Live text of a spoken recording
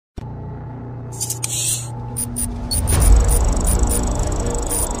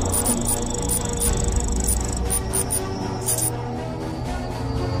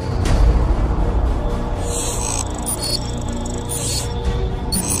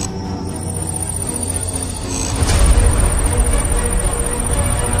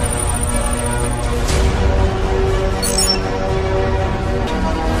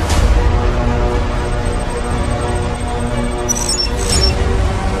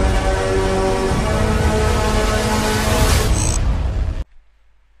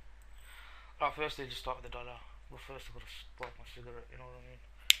obviously just start with the dollar. But first I gotta spark my cigarette, you know what I mean?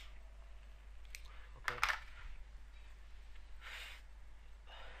 Okay.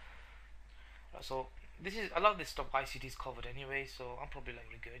 So this is a lot of this stuff ICT is covered anyway, so I'm probably like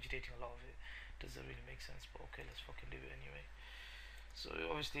regurgitating a lot of it. Doesn't really make sense, but okay, let's fucking do it anyway. So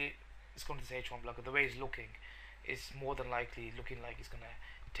obviously it's going to this H1 block. The way it's looking is more than likely looking like it's gonna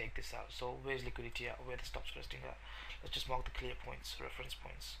take this out. So where's liquidity at? Where the stops resting at? Let's just mark the clear points, reference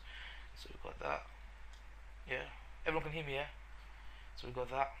points. So we've got that. Yeah, everyone can hear me, yeah? So we've got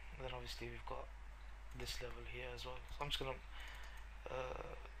that, and then obviously we've got this level here as well. So I'm just gonna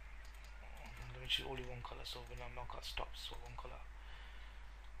let me choose only one color. So when I'm not got stops, so one color.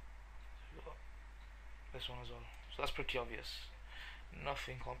 So we've got this one as well. So that's pretty obvious.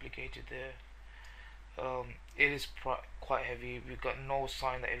 Nothing complicated there. It is quite heavy. We've got no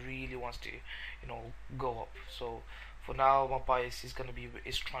sign that it really wants to, go up. So for now, my bias is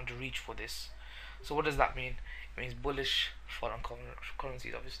trying to reach for this. So what does that mean? It means bullish foreign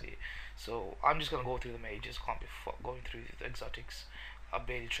currencies, obviously. So I'm just gonna go through the majors. Can't be going through the exotics. I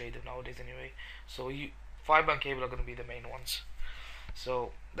barely trade them nowadays anyway. So fiber and cable are gonna be the main ones.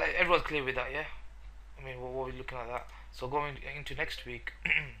 So everyone's clear with that, yeah? I mean, what are we looking at that? So going into next week.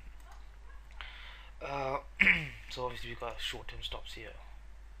 So obviously we've got short-term stops here,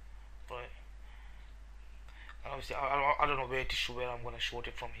 right? And obviously I don't know where I'm gonna short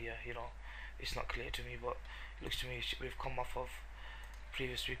it from here. It's not clear to me, but it looks to me we've come off of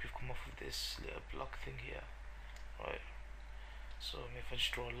previous week. We've come off of this little block thing here, right? So if I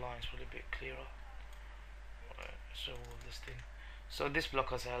just draw a line, it's probably a bit clearer. Right, so this thing. So this block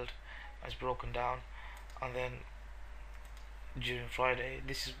has held, has broken down, and then during Friday,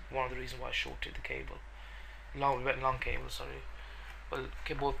 this is one of the reasons why I shorted the cable. Long cable, sorry. Well,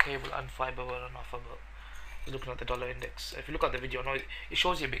 both cable and fiber were on offer, but looking at the dollar index. If you look at the video, I know it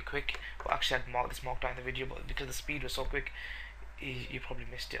shows you a bit quick, but actually I had marked down in the video, but because the speed was so quick, you probably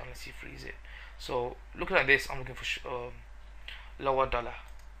missed it unless you freeze it. So looking at this, I'm looking for lower dollar,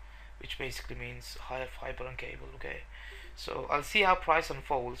 which basically means higher fiber and cable. Okay, so I'll see how price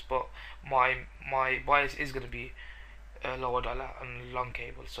unfolds, but my bias is going to be lower dollar and long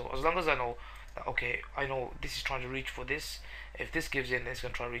cable. So as long as I know that, okay, I know this is trying to reach for this. If this gives in, then it's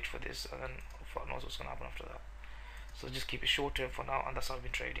going to try to reach for this, and then God knows what's going to happen after that. So just keep it short term for now, and that's how I've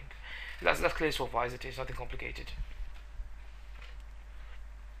been trading. That's clear so far as it is, nothing complicated.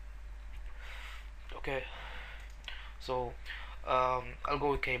 Okay, so I'll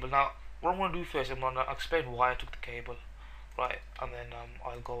go with cable. Now what I'm going to do first, I'm going to explain why I took the cable, right, and then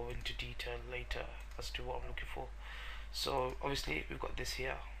I'll go into detail later as to what I'm looking for. So obviously we've got this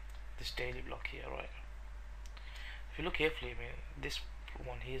here, this daily block here, right? If you look carefully, I mean, this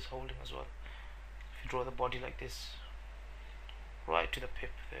one here is holding as well. If you draw the body like this, right to the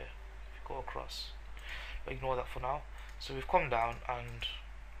pip there, if you go across, but ignore that for now. So we've come down and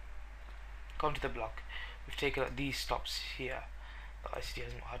come to the block. We've taken these stops here that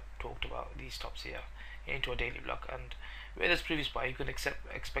ICT had talked about, these stops here, into a daily block, and where there's previous buy, you can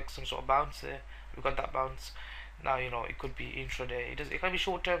expect some sort of bounce there. We've got that bounce. Now it could be intraday. It can be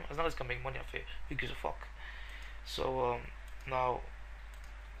short term, as long as it can make money off it. Who gives a fuck? So now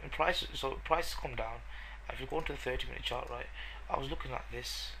in price, prices come down. If you go into the 30-minute chart, right, I was looking at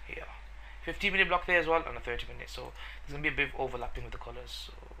this here, 15-minute block there as well, and a 30-minute. So there's gonna be a bit of overlapping with the colors.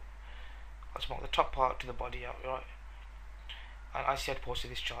 So let's mark the top part to the body out, right? And I had posted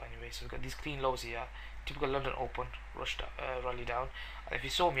this chart anyway. So we've got these clean lows here, typical London Open rally down. And if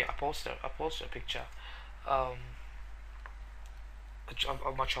you saw me, I posted a picture of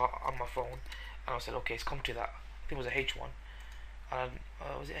my chart on my phone, and I said, okay, it's come to that. I think it was a H1, and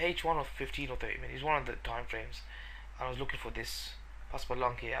was it H1 or 15 or 30 minutes? It was one of the time frames, and I was looking for this possible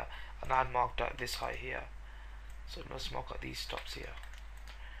long here, and I had marked out this high here. So let's mark out these stops here.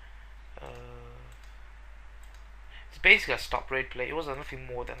 It's basically a stop rate play. It was nothing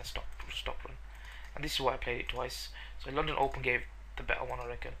more than a stop run, and this is why I played it twice. So London Open gave the better one, I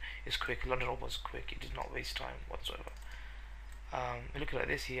reckon. It's quick. London Open was quick. It did not waste time whatsoever. Looking at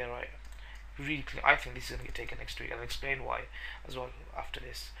this here, right? Really clear. I think this is going to get taken next week. I'll explain why as well after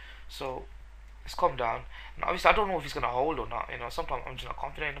this. So it's come down. Now obviously I don't know if it's going to hold or not. Sometimes I'm just not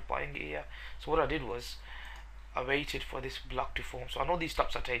confident in buying it here. So what I did was I waited for this block to form. So I know these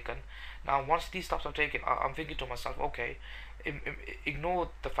stops are taken. Now once these stops are taken, I'm thinking to myself, okay, ignore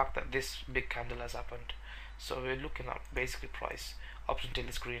the fact that this big candle has happened. So we're looking at basically price up until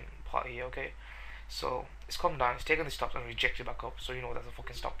this green part here, okay? So it's come down, it's taken the stops and rejected back up. So that's a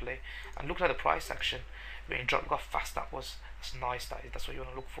fucking stop play. And looking at the price action, when it dropped, look how fast that was. That's nice. That's what you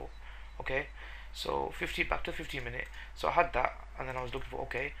want to look for. Okay. So 50 back to 15 minute. So I had that, and then I was looking for,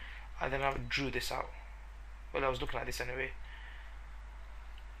 okay, and then I drew this out. Well, I was looking at this anyway.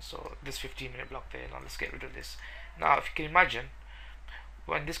 So this 15-minute block there. Now let's get rid of this. Now if you can imagine,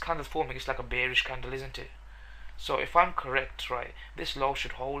 when this candle is forming, it's like a bearish candle, isn't it? So if I'm correct, right, this low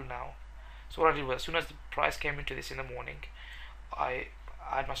should hold now. So what I did was, as soon as the price came into this in the morning, I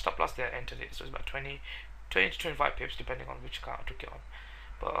had my stop loss there, entered it. So it's about 20 to 25 pips depending on which account I took it on.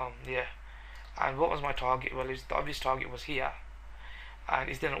 But yeah. And what was my target? Well, the obvious target was here. And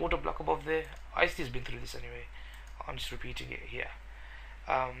is there an auto block above there? ICT has been through this anyway. I'm just repeating it here.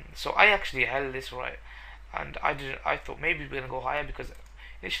 So I actually held this, right, and I thought maybe we're gonna go higher, because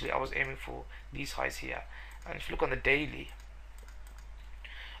initially I was aiming for these highs here. And if you look on the daily,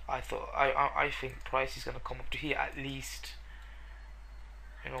 I think price is gonna come up to here at least.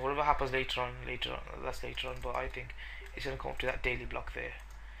 You know, whatever happens later on, that's later on. But I think it's gonna come up to that daily block there.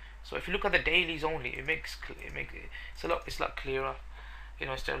 So if you look at the dailies only, it's a lot clearer. You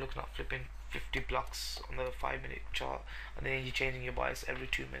know, instead of looking at flipping 50 blocks on the 5-minute chart, and then you're changing your bias every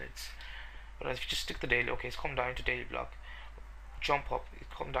 2 minutes. Whereas if you just stick the daily, okay, it's come down to daily block, jump up, it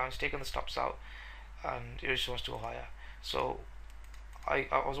come down, it's taken the stops out, and it just wants to go higher. So I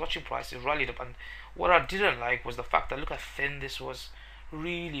was watching price, it rallied up, and what I didn't like was the fact that look how thin this was,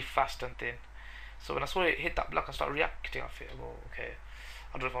 really fast and thin. So when I saw it hit that block and start reacting, I thought, oh, okay,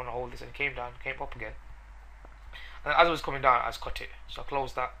 I don't know if I want to hold this, and it came down, came up again. And as it was coming down, I just cut it. So I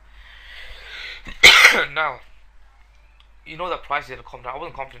closed that. Now, you know that price is going to come down. I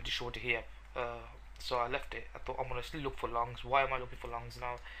wasn't confident to short it here. So I left it. I thought I'm going to still look for longs. Why am I looking for longs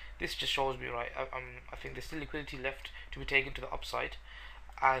now? This just shows me, right, I think there's still liquidity left to be taken to the upside.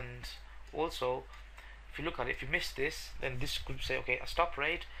 And also, if you look at it, if you miss this, then this could say, okay, a stop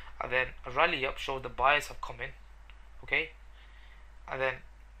rate, and then a rally up shows the buyers have come in. Okay? And then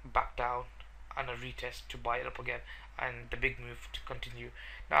back down, and a retest to buy it up again, and the big move to continue.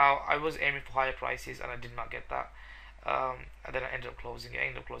 Now I was aiming for higher prices and I did not get that, and then I ended up closing it.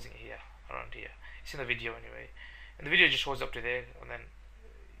 Here, around here. It's in the video anyway, and the video just shows up to there, and then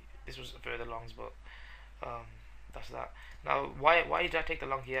this was further longs, but that's that. Now why did I take the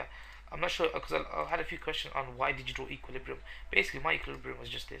long here? I'm not sure, because I had a few questions on why did you draw equilibrium. Basically my equilibrium was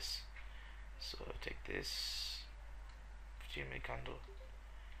just this. So take this 15-minute candle.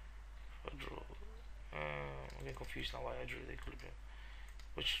 I drew. I'm getting confused now why I drew the equilibrium.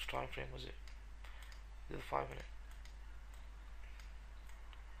 Which time frame was it? The 5-minute.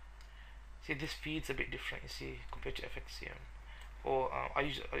 See, this feed's a bit different, you see, compared to FXCM. Or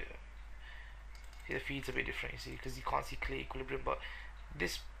see, the feed's a bit different, you see, because you can't see clear equilibrium. But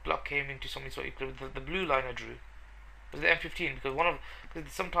this block came into some sort of equilibrium. The blue line I drew was the M15,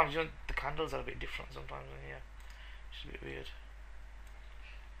 because sometimes, you know, the candles are a bit different sometimes. Yeah, it's a bit weird.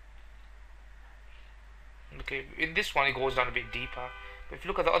 Okay, in this one it goes down a bit deeper, but if you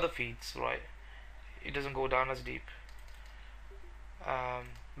look at the other feeds, right, it doesn't go down as deep.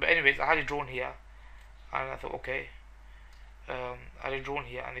 But anyways, I had it drawn here, and I thought, okay, I had it drawn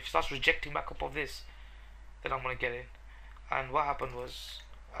here, and if it starts rejecting back up of this, then I'm gonna get in. And what happened was,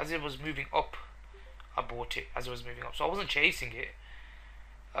 as it was moving up, I bought it as it was moving up. So I wasn't chasing it.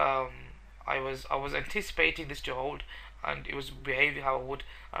 I was anticipating this to hold, and it was behaving how it would.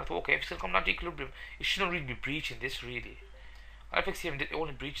 And I thought, okay, if it's gonna come down to equilibrium, it shouldn't really be breaching this really. And FXCM it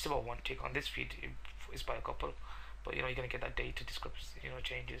only breaches about one tick. On this feed, it's by a couple. But you know, you're gonna get that data discrepancy, you know,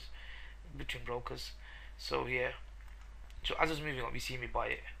 changes between brokers. So yeah. So as it was moving up, you see me buy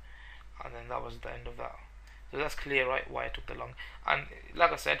it, and then that was the end of that. So that's clear, right, why I took the long. And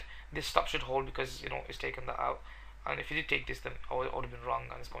like I said, this stop should hold because, you know, it's taken that out. And if you did take this, then I would have been wrong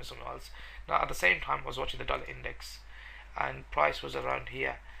and it's going somewhere else. Now at the same time, I was watching the dollar index, and price was around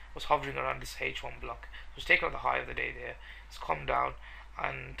here, was hovering around this H1 block. It was taking out the high of the day there. It's come down,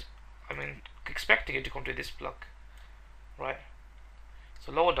 and I mean, expecting it to come to this block, right?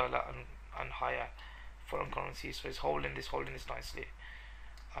 So lower dollar and higher foreign currency. So it's holding this nicely,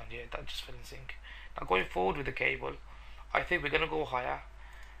 and yeah, that just fell in sync. Now going forward with the cable, I think we're gonna go higher,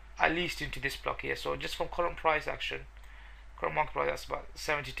 at least into this block here. So just from current price action, current market price, that's about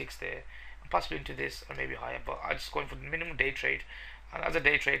 70 ticks there, and possibly into this and maybe higher. But I'm just going for the minimum day trade, and as a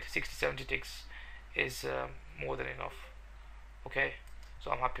day trade, 60-70 ticks is more than enough. Okay,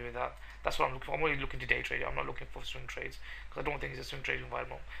 so I'm happy with that. That's what I'm looking for. I'm only looking to day trade. I'm not looking for swing trades, because I don't think it's a swing trade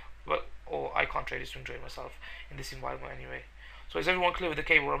environment. But or I can't trade a swing trade myself in this environment anyway. So is everyone clear with the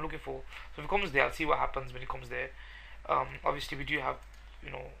cable what I'm looking for? So if it comes there, I'll see what happens when it comes there. Obviously we do have, you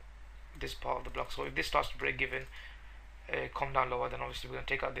know, this part of the block. So if this starts to break even, come down lower, then obviously we're going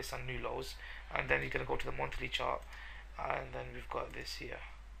to take out this and new lows, and then you're going to go to the monthly chart, and then we've got this here.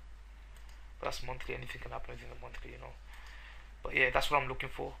 But that's monthly. Anything can happen within the monthly, you know. But yeah, that's what I'm looking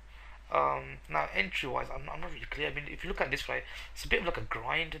for. Now entry wise, I'm not really clear. I mean, if you look at this, right, it's a bit of like a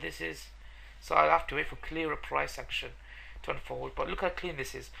grind. This is, so I'll have to wait for clearer price action to unfold. But look how clean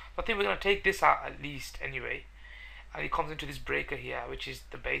this is. I think we're gonna take this out at least anyway, and it comes into this breaker here, which is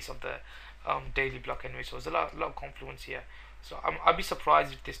the base of the daily block anyway. So there's lot of confluence here. So I'll be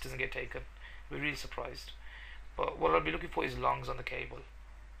surprised if this doesn't get taken. We're really surprised. But what I'll be looking for is longs on the cable.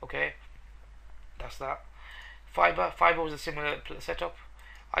 Okay, that's that. Fiber was a similar setup.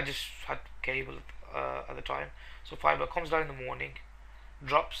 I just had cable at the time. So fiber comes down in the morning,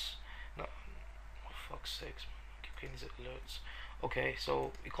 drops. No, for fuck's sakes, man. I keep getting these alerts. Okay,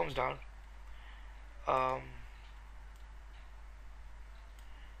 so it comes down. Um,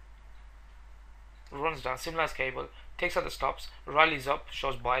 Runs down, similar as cable, takes out the stops, rallies up,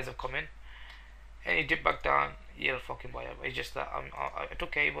 shows buyers have come in, and it dipped back down. You're a fucking buyer. It's just that I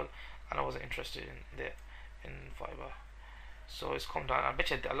took cable and I wasn't interested in fiber. So it's come down. I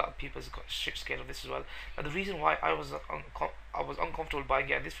bet you a lot of people have got shit scared of this as well. And the reason why I was uncomfortable buying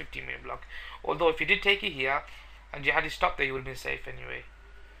it at this 15-minute block, although if you did take it here and you had it stopped there, you would have been safe anyway.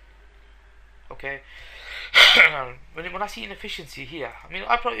 Okay. when I see inefficiency here, I mean,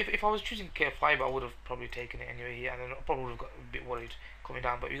 I probably if I was choosing fiber, I would have probably taken it anyway here, and then I probably would have got a bit worried coming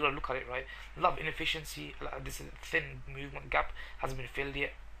down. But you gotta look at it, right? A lot of inefficiency. This thin movement gap hasn't been filled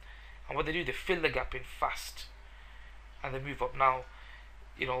yet, and what they do, they fill the gap in fast, and they move up. Now,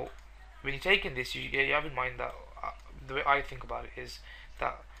 you know, when you're taking this, you have in mind that the way I think about it is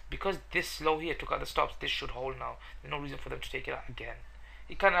that because this low here took out the stops, this should hold now. There's no reason for them to take it out again.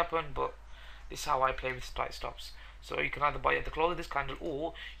 It can happen, but this is how I play with tight stops. So you can either buy at the close of this candle,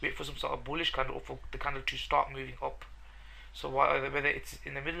 or wait for some sort of bullish candle, or for the candle to start moving up. So whether it's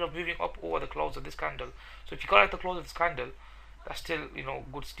in the middle of moving up or the close of this candle. So if you got at the close of this candle, that's still, you know,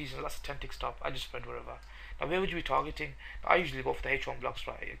 good, decent. That's a 10-tick stop. I just spread wherever. Now where would you be targeting? I usually go for the H1 blocks,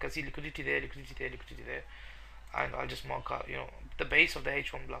 right? You can see liquidity there, liquidity there, liquidity there, and I'll just mark out, you know, the base of the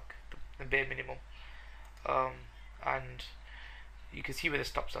H1 block, the bare minimum, and you can see where the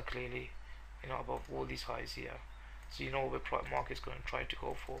stops are clearly, you know, above all these highs here. So you know where market's going to try to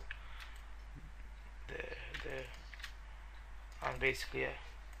go for. There, and basically, yeah.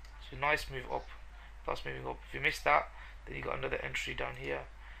 So nice move up, plus moving up. If you miss that, then you got another entry down here,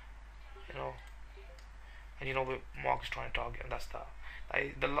 you know, and you know where market's trying to target, and that's that.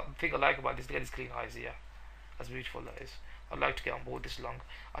 The thing I like about this, look at these clean highs here. That's beautiful. That is. I'd like to get on board this long.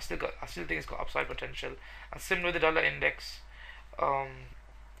 I still think it's got upside potential. And similar with the dollar index,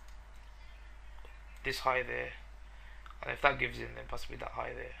 this high there, and if that gives in, then possibly that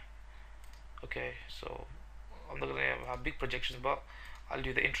high there. Okay, so I'm not gonna have big projections, but I'll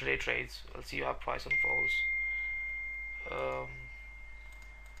do the intraday trades. I'll see how price unfolds.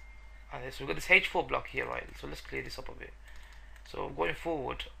 And so we've got this H4 block here, right? So let's clear this up a bit. So going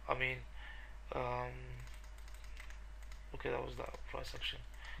forward, I mean, okay, that was that price action.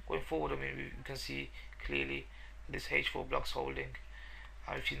 Going forward, I mean, we can see clearly this H4 block's holding,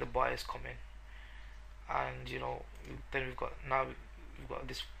 and we've seen the buyers come in, and you know, then we've got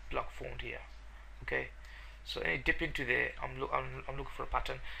this block formed here. Okay, so any dip into there, I'm looking for a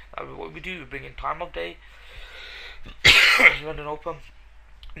pattern. What we do, we bring in time of day, London Open,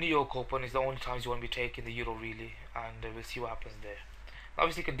 New York Open is the only times you want to be taking the euro really, and we'll see what happens there.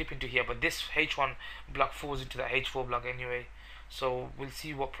 Obviously, you can dip into here, but this H1 block falls into that H4 block anyway, so we'll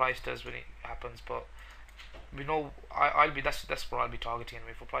see what price does when it happens. But we know that's what I'll be targeting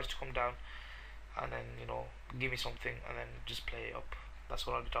anyway, for price to come down, and then, you know, give me something, and then just play it up. That's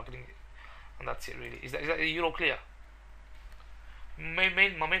what I'll be targeting, and that's it really. Is that the euro clear? My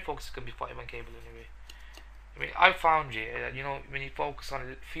main focus is gonna be fiber and cable anyway. I mean, I found that, you know, when you focus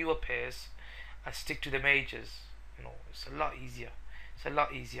on fewer pairs and stick to the majors, you know, it's a lot easier. It's a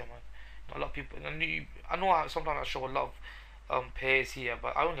lot easier, man. You know, a lot of people. I know sometimes I show a lot of pairs here,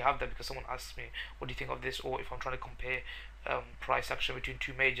 but I only have that because someone asks me, "What do you think of this?" Or if I'm trying to compare price action between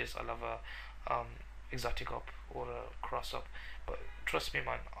two majors, I'll have a exotic up or a cross up. But trust me,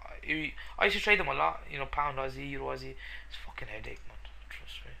 man, I used to trade them a lot. You know, pound Aussie, euro Aussie. It's a fucking headache, man.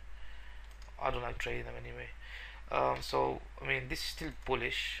 Trust me. I don't like trading them anyway. So I mean, this is still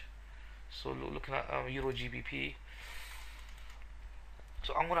bullish. So looking at euro GBP.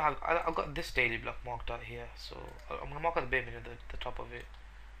 So I'm gonna have I've got this daily block marked out here. So I'm gonna mark out the bare minimum at the top of it.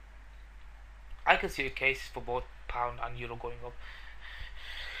 I can see a case for both pound and euro going up.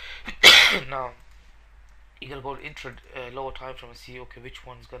 Now you gotta go to lower time frame and see, okay, which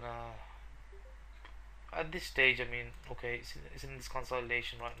one's gonna. At this stage, I mean, okay, it's in this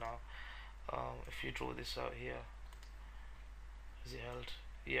consolidation right now. If you draw this out here, is it held?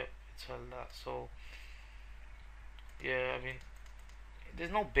 Yep, it's held that. So yeah, I mean,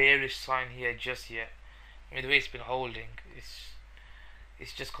 there's no bearish sign here just yet. I mean, the way it's been holding,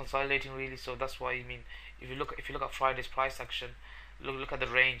 it's just consolidating really. So that's why, I mean, if you look at Friday's price action, look at the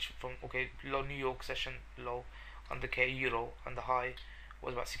range from, okay, low New York session low on the K Euro, and the high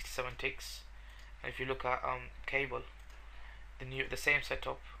was about 67 ticks. And if you look at cable, the same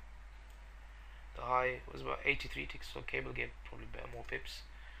setup, the high was about 83 ticks. So cable gave probably better, more pips.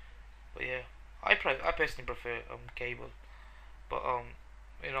 But yeah, I personally prefer cable. But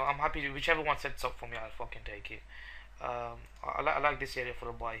you know, I'm happy whichever one sets up for me, I'll fucking take it. I like this area for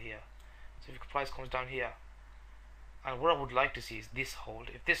a buy here. So if the price comes down here, and what I would like to see is this hold.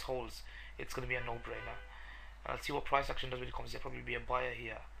 If this holds, it's gonna be a no-brainer. And I'll see what price action does when it comes. There'll probably be a buyer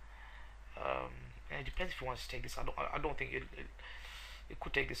here. And it depends if he wants to take this. I don't think it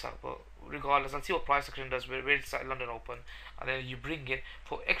could take this out, but regardless, I'll see what price action does where it's at London Open, and then you bring in,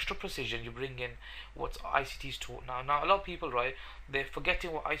 for extra precision, you bring in what ICT's taught now. Now a lot of people, right, they're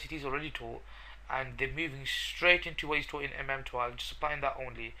forgetting what ICT's already taught, and they're moving straight into what he's taught in MM12, just applying that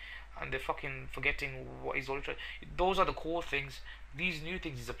only, and they're fucking forgetting what he's already taught. Those are the core things. These new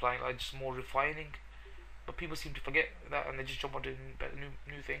things he's applying are just more refining, but people seem to forget that, and they just jump onto a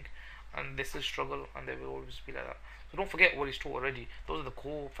new thing, and they still struggle, and they will always be like that. So don't forget what he's taught already. Those are the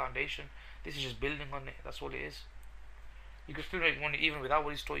core foundation. This is just building on it. That's all it is. You can still make money even without what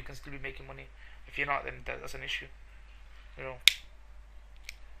he's taught. You can still be making money. If you're not, then that's an issue. You know.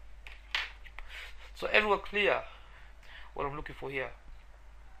 So everyone clear what I'm looking for here.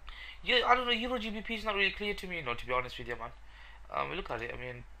 Yeah, I don't know. Euro GBP is not really clear to me, you know, to be honest with you, man. Look at it. I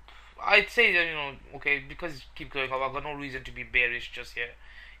mean, I'd say that, you know, okay, because it keep going up, I've got no reason to be bearish just yet.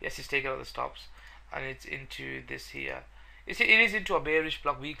 Yes, it's taking out the stops, and it's into this here. It is into a bearish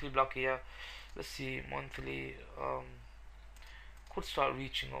block, weekly block here. Let's see, monthly. Could start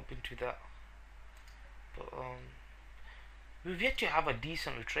reaching up into that, but we've yet to have a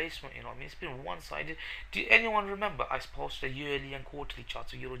decent retracement. You know, I mean, it's been one-sided. Do anyone remember I posted a yearly and quarterly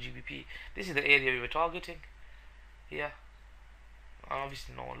charts of Euro GBP? This is the area we were targeting. Yeah.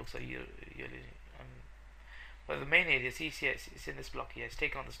 Obviously, no one looks at yearly. But the main area, see, it's in this block here. It's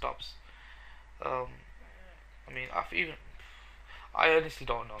taking on the stops. I mean, I honestly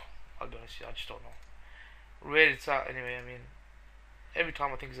don't know. I'll be honest with you, I just don't know where it's at. Anyway, I mean, every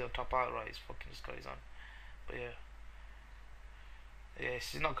time I think it's gonna top out, right, it's fucking just carries on. But yeah,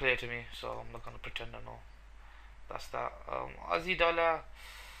 it's not clear to me, so I'm not gonna pretend I know. That's that. Aussie dollar.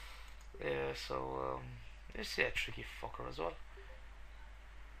 Yeah, so this is a tricky fucker as well.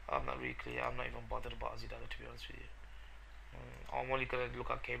 I'm not really clear. I'm not even bothered about Aussie dollar, to be honest with you. I'm only gonna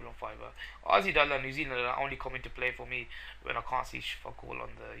look at cable and fiber. Aussie dollar and New Zealand are only come into play for me when I can't see fuck all on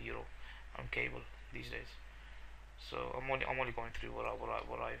the euro and cable these days. So I'm only going through what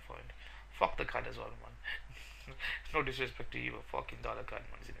I find. Fuck the CAD as well, man. No disrespect to you, but fucking dollar CAD,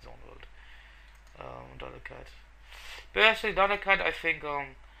 man, is in his own world. Dollar CAD. But actually, dollar CAD, I think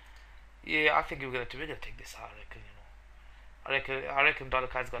yeah, I think we're gonna take this out. I reckon, you know. I reckon dollar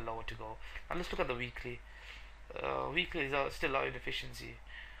CAD's got lower to go. Now let's look at the weekly. Weekly is still low in efficiency.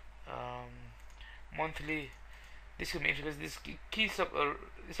 Monthly, this could be interesting. This keys up.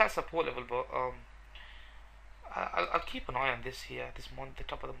 It's at support level, but I'll keep an eye on this here. This month, the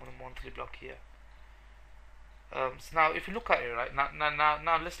top of the monthly block here. So now, if you look at it, right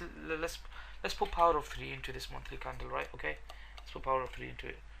now, let's put power of 3 into this monthly candle, right? Okay, let's put power of 3 into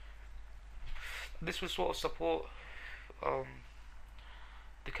it. This will sort of support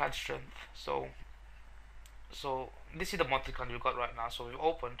the CAD strength. So this is the monthly candle we've got right now. So we've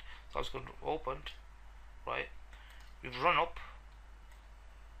opened. So I was going to opened, right? We've run up.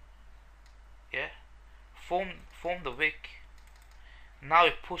 Yeah. Form the wick. Now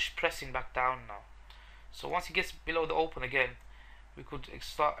it pressing back down now. So once it gets below the open again, we could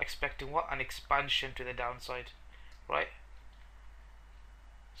start expecting what? An expansion to the downside, right?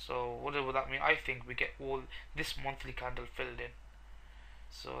 So what would that mean? I think we get all this monthly candle filled in.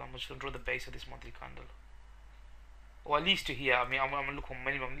 So I'm just going to draw the base of this monthly candle, or at least to here. I mean, I'm going to look for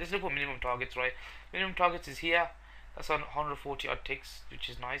minimum. Let's look for minimum targets, right? Minimum targets is here. That's on 140 odd ticks, which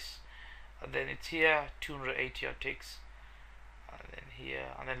is nice. And then it's here, 280 odd ticks. And then here,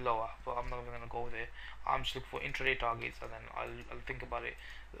 and then lower. But I'm not even going to go there. I'm just looking for intraday targets, and then I'll think about it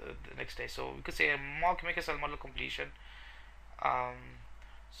the next day. So we could say a market maker sell model completion.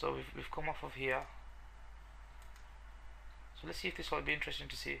 So we've come off of here. So let's see if this will be interesting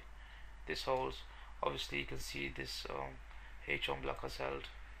to see. This holds. Obviously you can see this H1 block has held,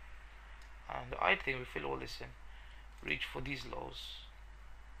 and I think we fill all this in, reach for these lows,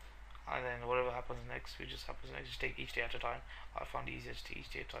 and then whatever happens next, just take each day at a time. I found the easiest to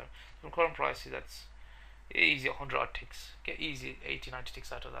each day at a time. From current prices, that's Easy 100 odd ticks. Get easy 80, 90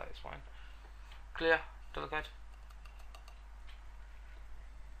 ticks out of that. It's fine. Clear dollar card.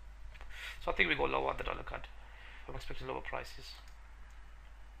 So I think we go lower on the dollar card. I'm expecting lower prices.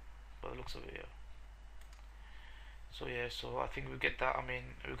 By the looks of it, yeah. So yeah, so I think we get that. I mean,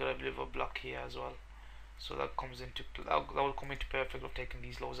 we got a bit of a block here as well. So that comes into that will come into perfect of taking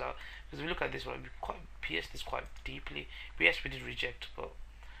these lows out. Because if we look at this, right, we quite pierced this quite deeply. Yes, we did reject, but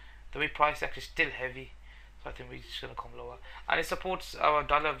the way price is actually still heavy. So I think we're just gonna come lower, and it supports our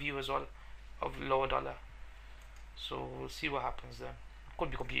dollar view as well of lower dollar. So we'll see what happens then.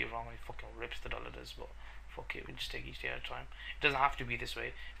 Could be completely wrong and it fucking rips the dollar does, but fuck it, we'll just take each day at a time. It doesn't have to be this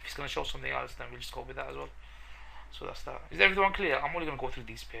way. If it's gonna show something else, then we'll just go with that as well. So that's that. Is everything clear? I'm only gonna go through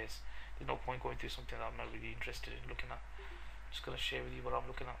these pairs. There's no point going through something that I'm not really interested in looking at. I'm just gonna share with you what I'm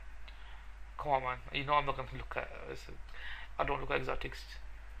looking at. Come on, man. You know I'm not gonna look at. I don't look at exotics.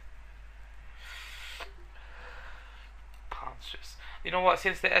 Pound Swiss. You know what?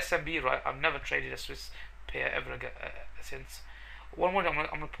 Since the SMB, right? I've never traded a Swiss pair ever again since. One more. I'm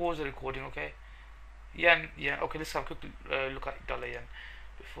gonna pause the recording. Okay. Yen. Yeah. Okay. Let's have a quick look at dollar yen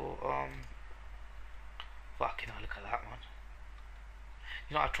before. Fucking hell, look at that, man.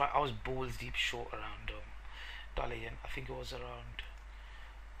 You know, I was balls deep short around dollar yen. I think it was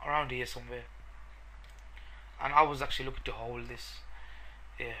around here somewhere, and I was actually looking to hold this.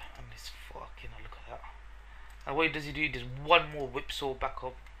 Yeah, and it's fucking hell, look at that. And what does he do? He does one more whipsaw back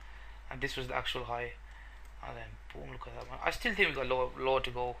up, and this was the actual high, and then boom, look at that, man. I still think we got lower to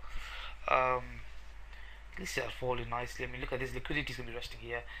go. This is falling nicely. I mean, look at this. Liquidity is gonna be resting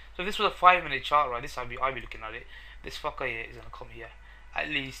here. So if this was a 5-minute chart, right? This I'll be looking at it. This fucker here is gonna come here. At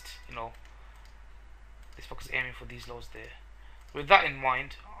least, you know, this fucker's aiming for these lows there. With that in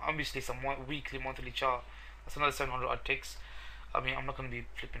mind, obviously some weekly, monthly chart. That's another 700 odd ticks. I mean, I'm not gonna be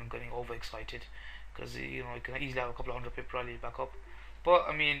flipping and getting overexcited because you know you can easily have a couple of hundred pip rally back up. But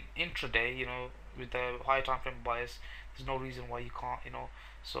I mean, intraday, you know, with the higher time frame bias, there's no reason why you can't, you know.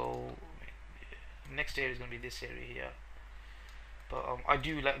 So next area is going to be this area here, but I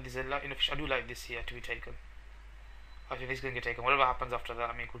do like there's a lot I do like this here to be taken. I think it's going to get taken. Whatever happens after that,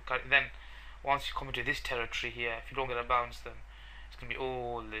 I mean, then once you come into this territory here, if you don't get a bounce, then it's going to be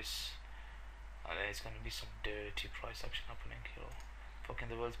all this, and then it's going to be some dirty price action happening. You know, fucking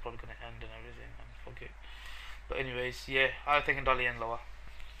the world's probably going to end and everything, and fuck it. But anyways, yeah, I'm thinking dollar yen lower.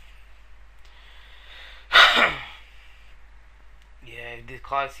 Yeah,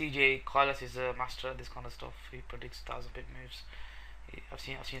 CJ Carlos is a master at this kind of stuff. He predicts 1,000 pip moves. I've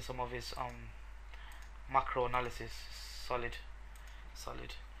seen some of his macro analysis. Solid.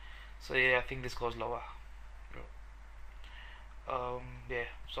 So yeah, I think this goes lower. Yeah.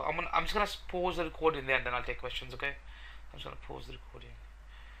 So I'm just gonna pause the recording there, and then I'll take questions. Okay. I'm just gonna pause the recording.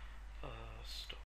 Stop.